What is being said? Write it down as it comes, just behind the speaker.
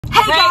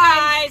Hey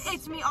guys!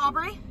 It's me,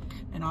 Aubrey.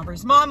 And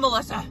Aubrey's mom,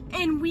 Mellisa.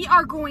 And we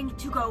are going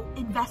to go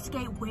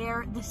investigate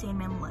where the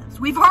Sandman lives.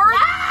 We've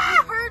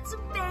heard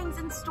some things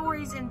and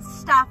stories and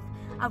stuff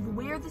of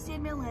where the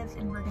Sandman lives,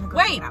 and we're gonna go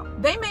check it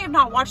out. They may have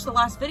not watched the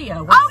last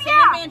video where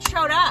Sandman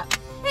showed up.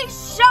 He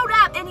showed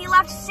up and he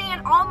left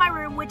sand all in my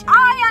room, which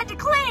I had to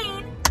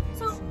clean.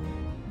 So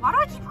why do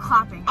I keep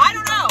clapping? I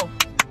don't know.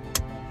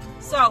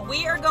 So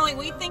we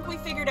think we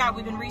figured out,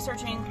 we've been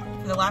researching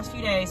for the last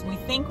few days, we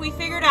think we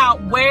figured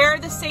out where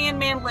the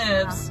Sandman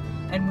lives,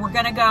 and we're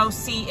gonna go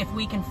see if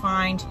we can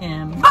find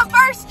him. But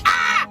first,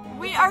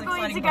 we are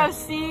going to go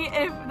see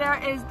if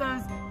there is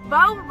those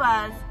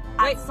bobas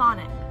at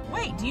Sonic.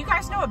 Wait, do you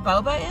guys know what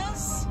boba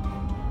is?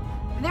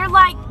 They're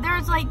like,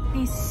 there's like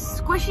these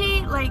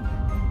squishy, like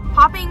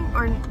popping,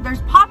 or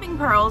there's popping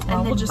pearls, and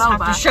then we'll just boba.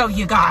 have to show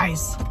you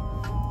guys.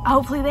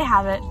 Hopefully they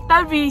have it.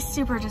 That would be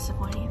super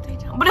disappointing if they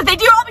don't. But if they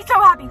do, I'll be so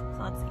happy.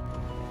 So let's see.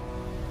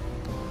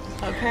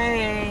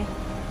 Okay.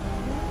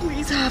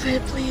 Please have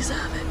it, please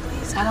have it,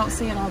 please have it. I don't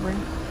see it, Aubrey.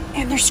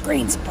 And their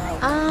screen's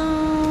broke.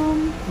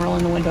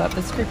 Rolling the window up.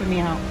 That's creeping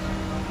me out.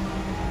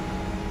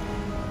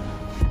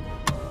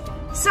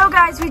 So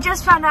guys, we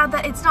just found out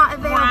that it's not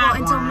available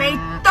until May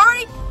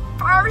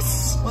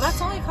 31st. Well,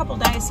 that's only a couple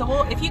days.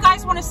 So if you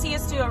guys want to see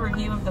us do a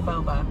review of the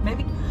boba,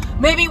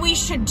 maybe we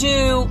should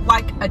do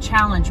like a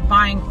challenge,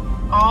 buying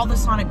all the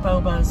Sonic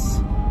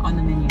bobas on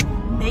the menu.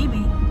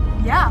 Maybe.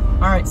 Yeah.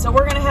 All right, so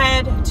we're gonna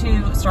head to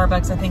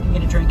Starbucks, I think, and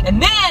get a drink,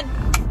 and then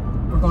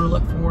we're going to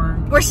look for.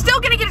 We're still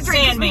gonna get a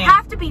drink because we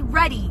have to be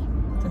ready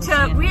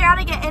we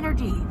gotta get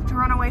energy to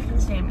run away from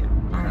the Sandman.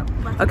 All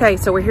right. Okay,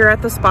 so we're here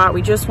at the spot.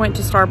 We just went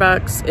to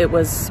Starbucks. It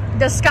was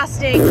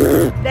disgusting.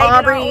 They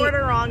Aubrey did our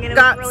order wrong, and it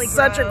got was really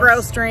such a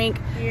gross drink.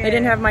 Yeah. They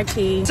didn't have my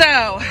tea,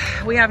 so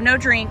we have no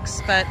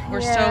drinks, but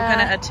we're still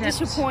gonna attempt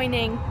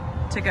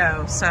to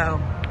go.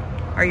 So.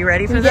 Are you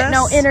ready for this? Get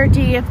no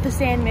energy if the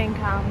Sandman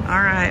comes.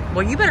 All right.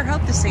 Well, you better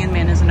hope the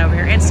Sandman isn't over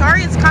here. And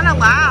sorry, it's kind of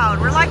loud.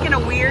 We're like in a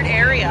weird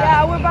area.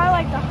 Yeah, we're by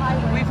like the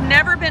highway. We've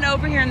never been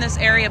over here in this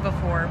area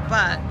before,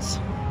 but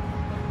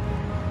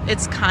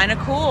it's kind of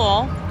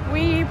cool.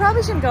 We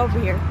probably shouldn't go over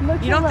here.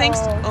 You don't think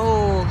so?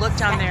 Oh, look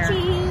down there.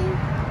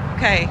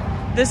 Okay.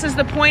 This is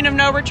the point of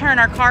no return.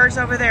 Our car's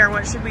over there.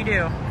 What should we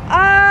do?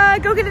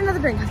 Go get another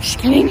drink. I'm just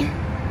kidding.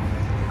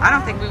 I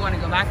don't think we want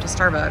to go back to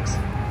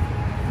Starbucks.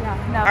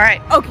 No. All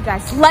right. Okay,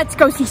 guys, let's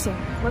go see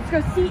Sandman. Let's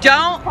go see.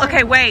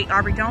 Okay, wait,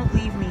 Aubrey, don't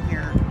leave me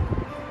here.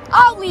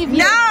 I'll leave you.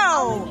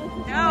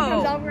 No.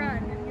 No. I'll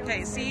run.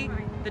 Okay, see,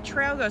 the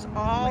trail goes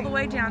all the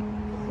way down.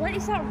 What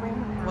is that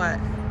random house? What?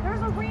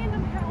 There's a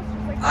random house.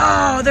 Like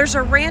oh, there's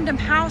a random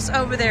house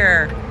over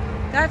there.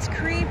 That's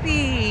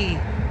creepy.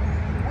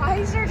 Why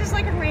is there just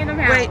like a random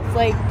house? Wait,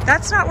 like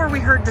that's not where we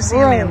heard the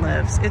Sandman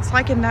lives. It's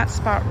like in that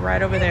spot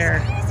right over there.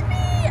 Excuse me,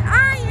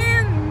 I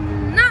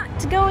am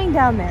not going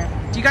down there.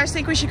 Do you guys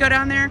think we should go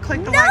down there?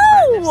 Click the like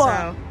button if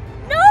so.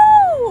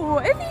 No!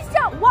 If he's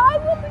down, why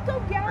won't we go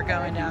down there? We're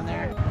going down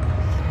there.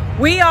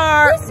 We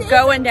are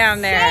going down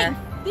there.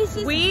 This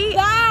is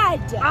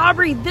bad.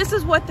 Aubrey, this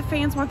is what the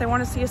fans want. They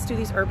want to see us do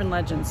these urban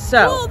legends.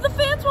 So. Well, the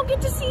fans won't get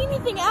to see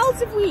anything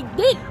else if we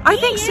did. I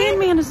think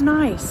Sandman is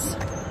nice.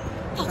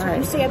 That's what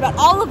I'm saying about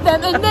all of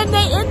them, and then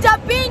they end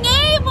up being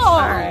evil. All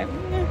right.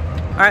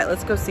 All right,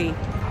 let's go see.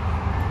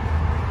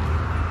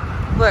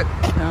 Look.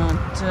 Dun,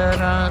 dun,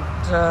 dun,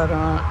 dun,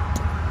 dun.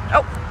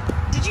 Oh,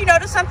 did you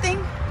notice something?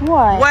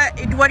 What?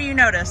 What do you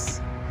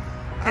notice?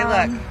 Okay,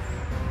 look.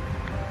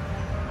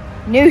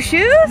 New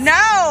shoes?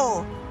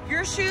 No!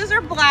 Your shoes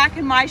are black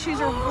and my shoes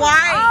are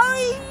white.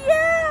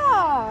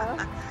 Oh,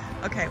 yeah!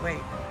 Okay,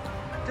 wait.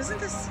 Doesn't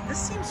this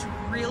seems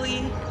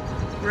really,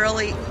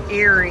 really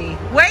eerie.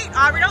 Wait,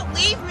 Aubrey, don't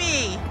leave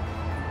me!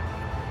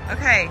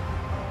 Okay.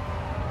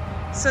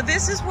 So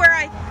this is where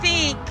I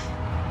think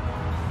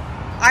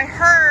I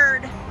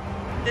heard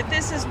that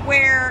this is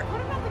where...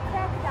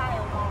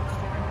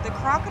 The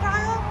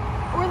crocodile?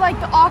 Or like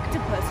the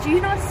octopus. Do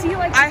you not see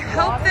like I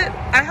hope that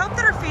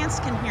our fans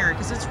can hear it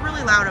because it's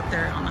really loud up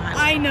there on the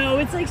highway. I know,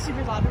 it's like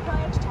super loud. We're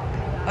probably just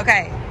talking about it.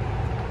 Okay.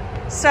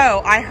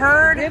 So I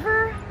heard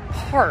River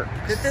Park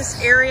that this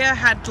area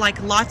had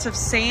like lots of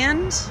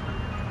sand.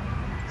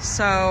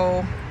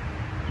 So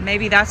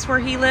maybe that's where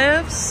he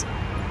lives.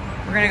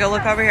 We're gonna go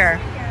look over here.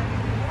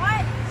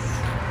 What?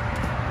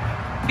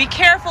 Be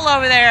careful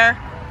over there.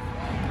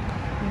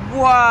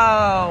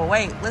 Whoa,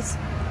 wait, let's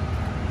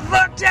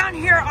look down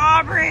here,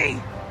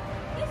 Aubrey.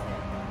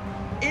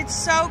 It's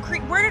so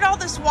creepy. Where did all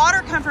this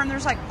water come from?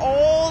 There's like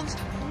old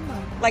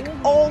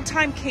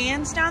time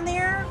cans down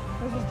there.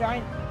 There's a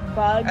giant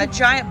bug. A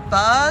giant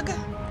bug?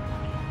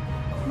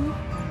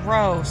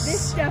 Gross.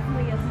 This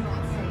definitely is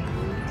not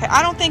safe. Okay,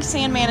 I don't think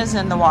Sandman is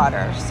in the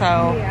water,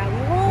 so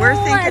yeah, we're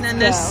thinking in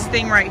this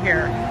thing right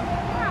here.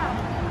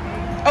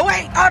 Oh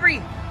wait,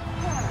 Aubrey!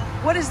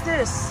 What is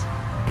this?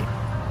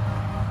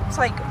 It's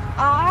like,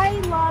 I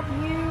love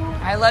you.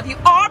 I love you.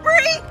 Aubrey!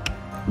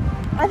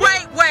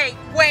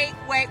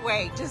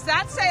 Wait. Does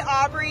that say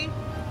Aubrey?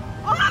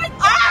 Oh,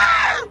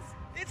 ah!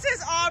 It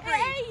says Aubrey.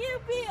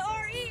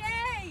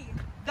 A-U-B-R-E-A.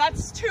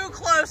 That's too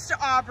close to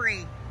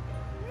Aubrey.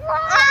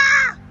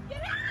 Ah!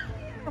 Get out of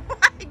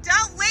here!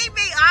 Don't leave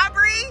me,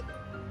 Aubrey.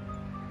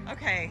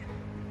 Okay.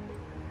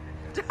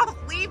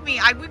 Don't leave me.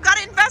 We've got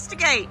to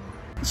investigate.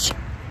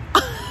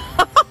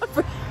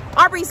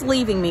 Aubrey's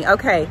leaving me.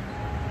 Okay.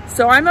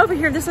 So I'm over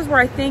here. This is where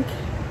I think,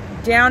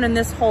 down in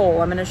this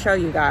hole, I'm going to show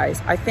you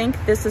guys. I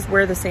think this is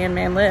where the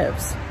Sandman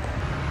lives.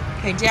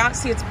 Okay, down,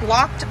 see, it's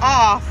blocked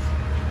off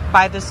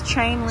by this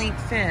chain link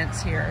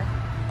fence here.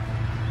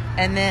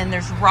 And then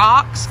there's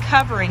rocks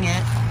covering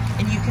it.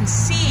 And you can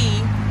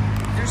see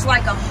there's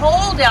like a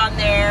hole down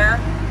there.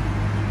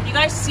 You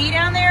guys see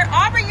down there?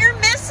 Aubrey, you're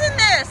missing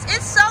this.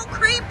 It's so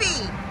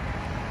creepy.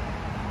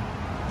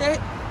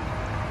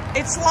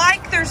 It's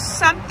like there's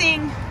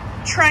something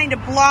trying to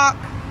block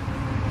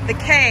the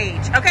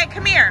cage. Okay,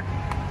 come here.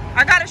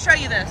 I gotta show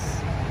you this.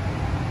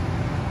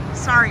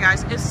 Sorry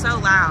guys, it's so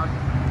loud.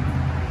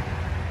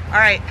 All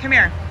right, come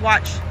here,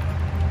 watch.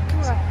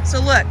 So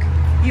look,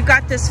 you've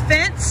got this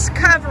fence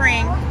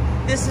covering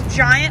this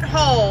giant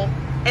hole,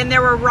 and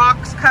there were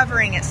rocks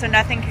covering it so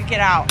nothing could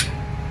get out.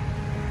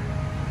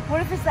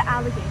 What if it's the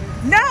alligator?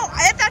 No,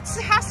 that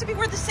has to be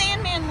where the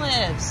Sandman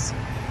lives.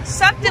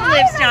 Something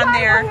lives down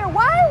there.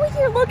 Why are we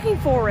here looking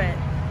for it?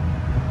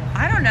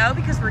 I don't know,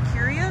 because we're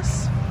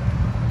curious.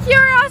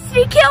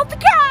 Curiosity killed the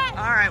cat.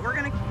 All right, we're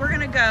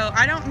gonna go.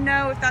 I don't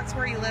know if that's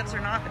where he lives or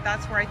not, but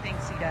that's where I think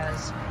he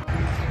does.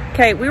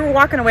 Okay, we were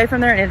walking away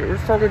from there, and it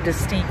started to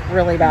stink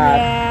really bad.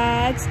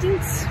 Yeah, it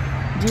stinks.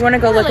 Do you want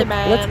to go look at?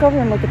 Bad. Let's go over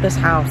and look at this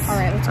house. All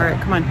right, let's go. All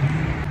right, come on.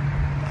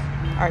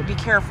 All right, be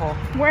careful.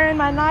 Wearing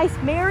my nice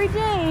Mary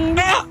Jane.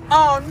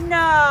 Oh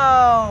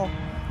no!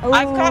 Oh.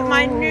 I've got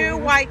my new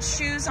white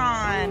shoes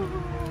on.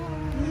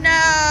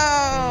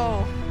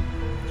 No.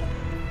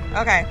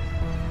 Okay.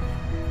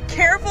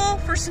 Careful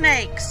for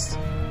snakes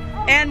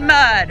and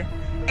mud,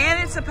 and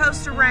it's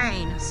supposed to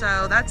rain,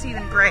 so that's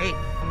even great.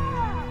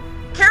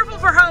 Careful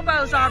for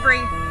hobos, Aubrey.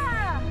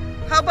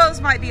 Hobos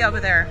might be over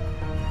there.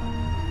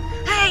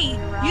 Hey,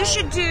 you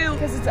should do.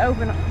 Because it's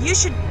open. You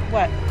should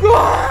what?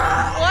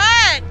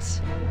 What?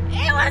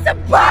 It was a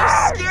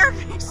bird. You scared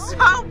me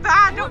so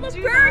bad. Don't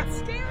do bird that.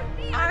 scared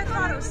me. I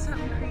thought it was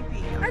something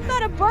creepy. I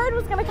thought a bird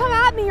was gonna come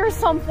at me or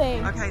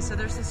something. Okay, so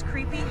there's this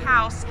creepy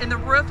house, and the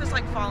roof is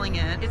like falling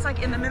in. It's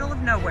like in the middle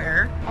of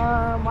nowhere.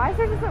 Why is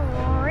there just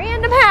a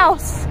random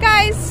house,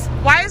 guys?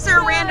 Why is there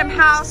a random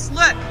house?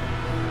 Look,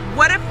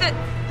 what if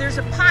there's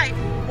a pipe?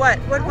 What?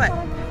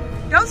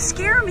 Don't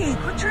scare me.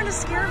 Quit trying to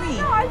scare me.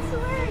 No, I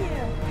swear to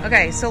you.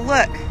 Okay, so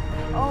look.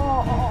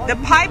 Oh. The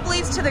pipe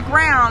leads to the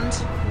ground.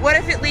 What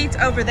if it leads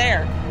over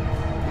there?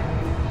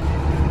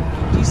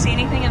 Do you see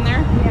anything in there?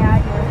 Yeah,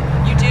 I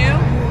do. You do?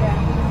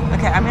 Yeah.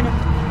 Okay, I'm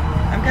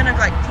gonna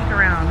like peek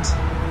around.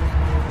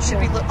 Should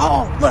be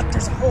oh, look,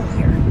 there's a hole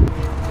here.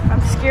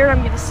 I'm scared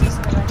I'm gonna see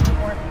something like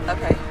before.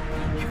 Okay.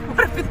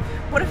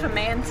 What if a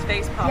man's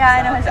face pops Yeah, I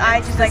up? know, his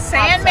eye just like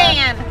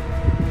Sandman!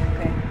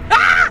 Okay.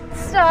 Ah!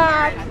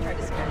 Stop! I'm trying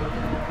to scare you.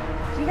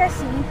 Do you guys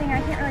see anything?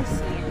 I can't really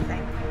see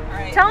anything.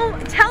 Alright.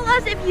 Tell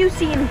us if you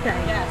see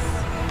anything. Yes.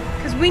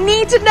 Because we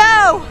need to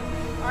know!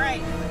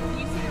 Alright, do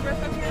you see the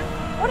roof up here?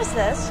 What is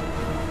this?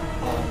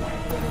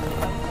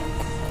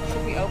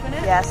 Should we open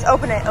it? Yes,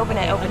 open it, open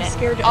it. I'm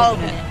scared to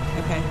open it.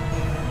 Okay.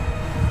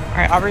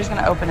 Alright, Aubrey's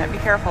gonna open it. Be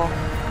careful.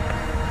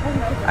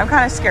 I'm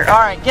kind of scared.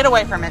 Alright, get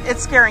away from it.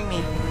 It's scaring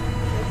me.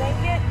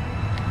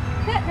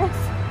 Tetanus.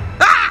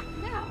 Ah!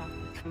 No.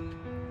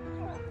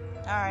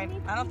 Alright,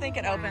 I don't think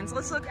it opens.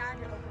 Let's look.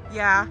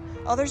 Yeah.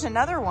 Oh, there's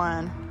another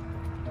one.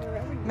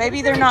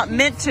 Maybe they're not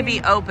meant to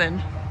be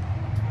open.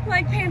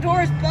 Like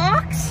Pandora's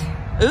box?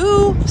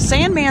 Ooh,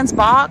 Sandman's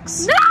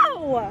box.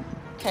 No!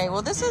 Okay,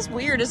 well this is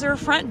weird. Is there a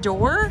front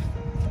door?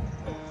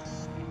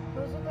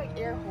 Those look like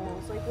air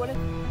holes. Like what if,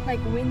 like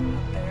when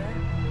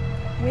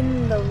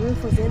the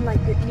roof was in, like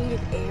it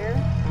needed air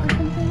or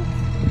something?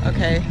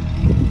 Okay.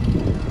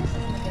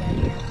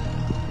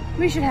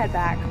 We should head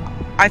back.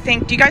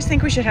 Do you guys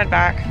think we should head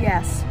back?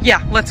 Yes.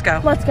 Yeah, let's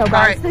go. Let's go, guys.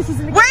 All right. This is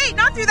Wait,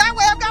 not through that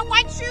way. I've got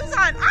white shoes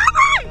on.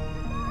 Aubrey!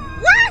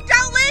 Wait,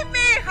 don't leave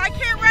me. I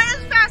can't run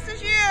as fast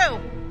as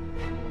you.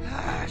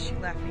 She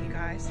left me, you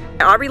guys.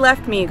 Aubrey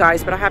left me, you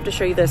guys, but I have to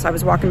show you this. I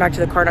was walking back to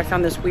the car and I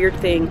found this weird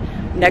thing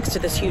next to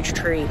this huge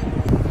tree.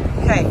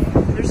 Okay,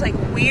 there's like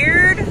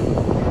weird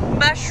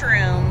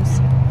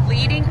mushrooms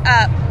leading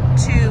up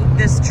to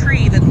this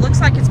tree that looks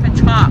like it's been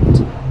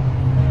chopped.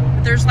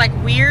 But there's like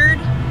weird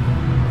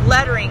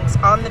letterings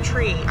on the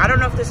tree. I don't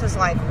know if this is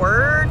like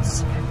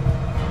words,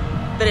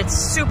 but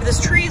it's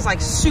this tree is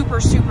like super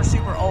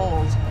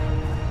old.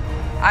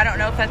 I don't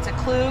know if that's a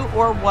clue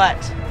or what.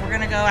 We're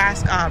gonna go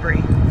ask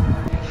Aubrey.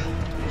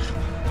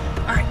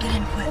 All right, get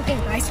in quick. Okay,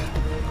 guys.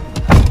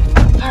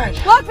 All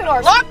right. Lock the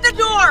door. Lock the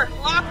door.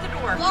 Lock the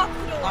door. Lock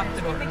the door. Lock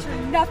the door. Make sure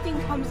nothing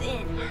comes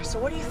in. So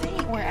what do you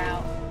think? We're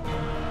out.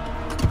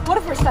 What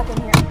if we're stuck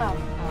in here? Oh.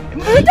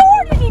 The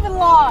door didn't even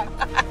lock.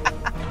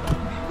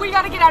 We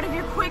gotta get out of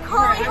here quick.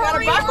 Hurry, I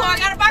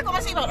gotta buckle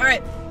my seatbelt. All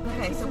right.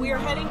 Okay, so we are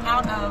heading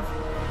out of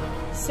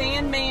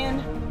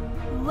Sandman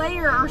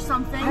lair or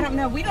something. I don't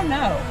know. We don't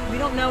know. We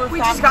don't know if we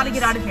that just got to was-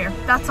 get out of here.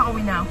 That's all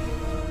we know.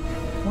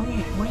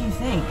 What do you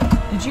think?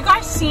 Did you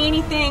guys see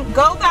anything?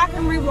 Go back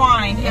and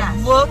rewind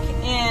and look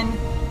in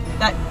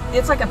that.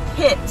 It's like a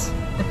pit,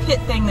 the pit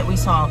thing that we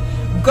saw.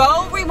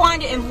 Go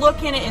rewind it and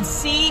look in it and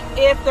see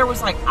if there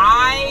was like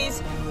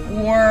eyes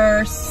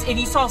or if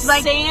you saw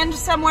like, sand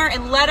somewhere,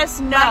 and let us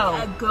know.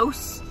 Like a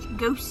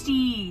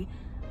ghosty,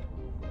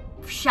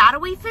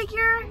 shadowy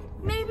figure,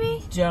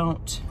 maybe?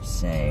 Don't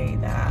say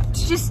that.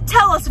 Just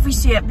tell us if we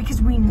see it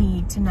because we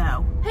need to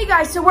know. Hey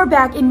guys, so we're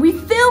back and we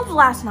filmed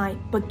last night,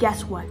 but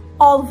guess what?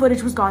 All the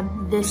footage was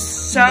gone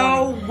this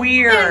morning.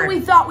 Weird. And we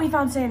thought we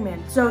found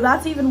Sandman, so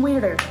that's even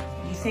weirder.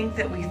 You think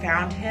that we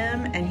found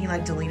him and he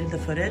like deleted the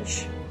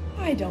footage?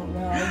 I don't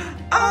know.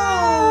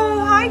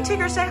 Oh, hi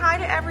Tigger, say hi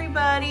to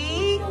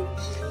everybody.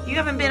 You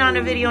haven't been on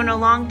a video in a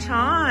long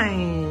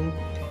time.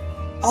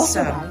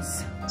 Also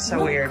guys,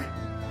 so weird.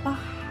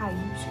 Behind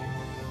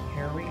you.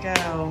 Here we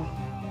go.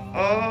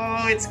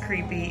 Oh, it's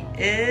creepy.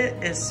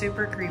 It is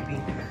super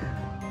creepy.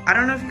 I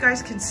don't know if you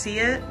guys can see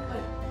it.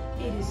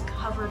 But it is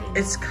covered in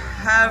It's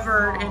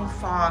covered in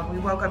fog. We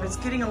woke up, it's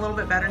getting a little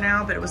bit better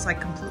now, but it was like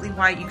completely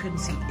white. You couldn't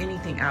see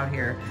anything out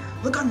here.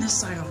 Look on this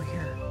side over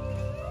here.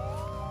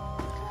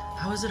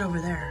 How is it over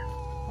there?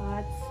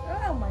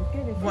 oh my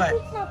goodness. What?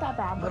 It's not that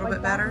bad. A little but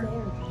bit better?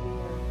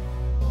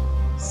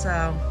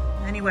 So,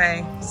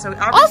 anyway, so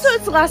Also,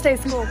 it's the last day of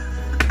school.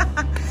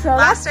 So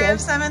last day of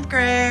 7th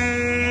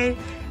grade.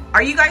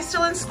 Are you guys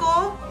still in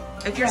school?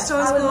 If you're still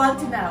in school, I would love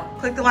to know.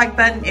 click the like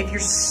button.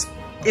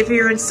 If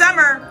you're in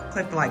summer,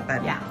 click the like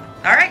button. Yeah.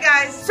 All right,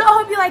 guys. So I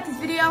hope you liked this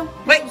video.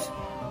 Wait.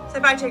 Say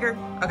bye, Tigger.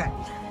 Okay.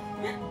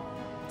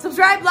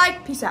 Subscribe,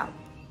 like, peace out.